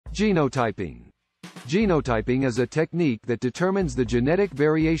Genotyping. Genotyping is a technique that determines the genetic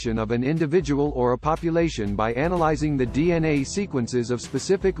variation of an individual or a population by analyzing the DNA sequences of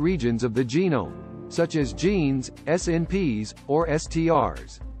specific regions of the genome, such as genes, SNPs, or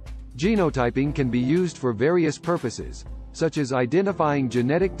STRs. Genotyping can be used for various purposes, such as identifying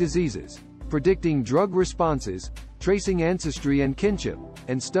genetic diseases, predicting drug responses, tracing ancestry and kinship,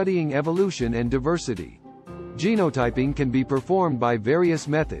 and studying evolution and diversity. Genotyping can be performed by various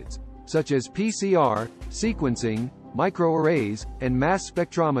methods, such as PCR, sequencing, microarrays, and mass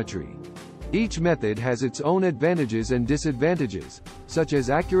spectrometry. Each method has its own advantages and disadvantages, such as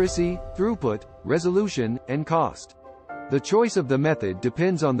accuracy, throughput, resolution, and cost. The choice of the method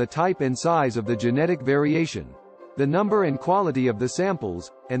depends on the type and size of the genetic variation, the number and quality of the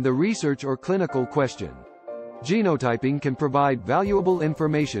samples, and the research or clinical question. Genotyping can provide valuable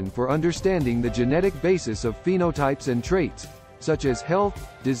information for understanding the genetic basis of phenotypes and traits, such as health,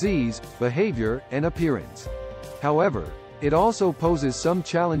 disease, behavior, and appearance. However, it also poses some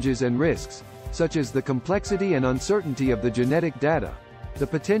challenges and risks, such as the complexity and uncertainty of the genetic data, the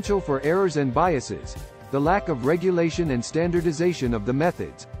potential for errors and biases, the lack of regulation and standardization of the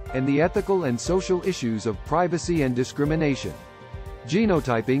methods, and the ethical and social issues of privacy and discrimination.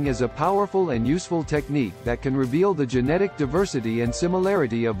 Genotyping is a powerful and useful technique that can reveal the genetic diversity and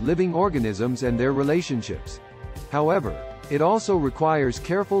similarity of living organisms and their relationships. However, it also requires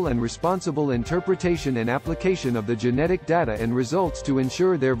careful and responsible interpretation and application of the genetic data and results to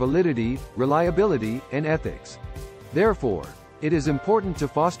ensure their validity, reliability, and ethics. Therefore, it is important to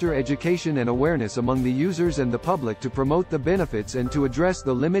foster education and awareness among the users and the public to promote the benefits and to address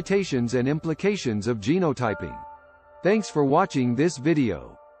the limitations and implications of genotyping. Thanks for watching this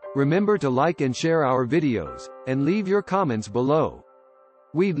video. Remember to like and share our videos, and leave your comments below.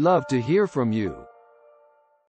 We'd love to hear from you.